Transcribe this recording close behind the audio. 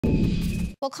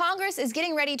Well, Congress is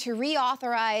getting ready to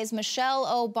reauthorize Michelle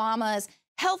Obama's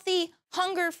Healthy,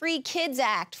 Hunger-Free Kids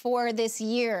Act for this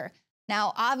year.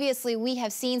 Now, obviously, we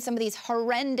have seen some of these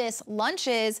horrendous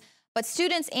lunches, but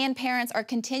students and parents are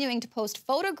continuing to post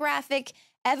photographic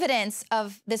evidence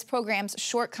of this program's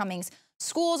shortcomings.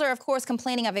 Schools are, of course,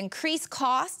 complaining of increased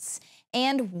costs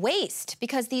and waste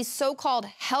because these so-called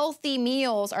healthy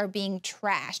meals are being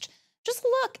trashed. Just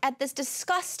look at this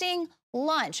disgusting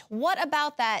lunch. What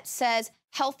about that says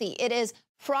healthy? It is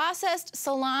processed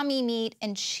salami meat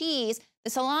and cheese.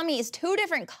 The salami is two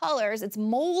different colors. It's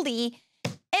moldy,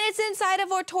 and it's inside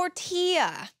of a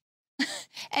tortilla.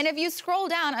 And if you scroll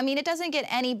down, I mean, it doesn't get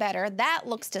any better. That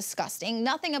looks disgusting.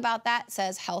 Nothing about that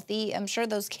says healthy. I'm sure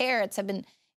those carrots have been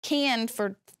canned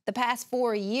for the past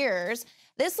 4 years.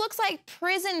 This looks like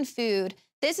prison food.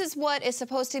 This is what is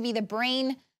supposed to be the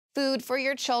brain food for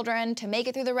your children to make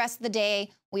it through the rest of the day.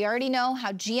 We already know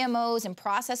how GMOs and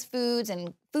processed foods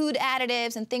and food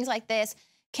additives and things like this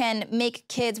can make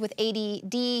kids with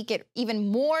ADD get even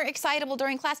more excitable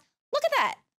during class. Look at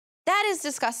that. That is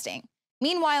disgusting.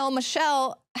 Meanwhile,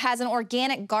 Michelle has an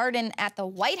organic garden at the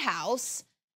White House,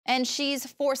 and she's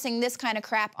forcing this kind of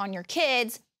crap on your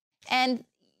kids. And,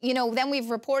 you know, then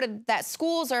we've reported that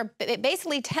schools are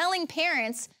basically telling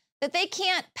parents that they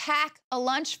can't pack a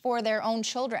lunch for their own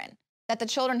children, that the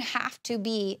children have to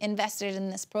be invested in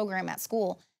this program at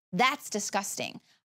school. That's disgusting.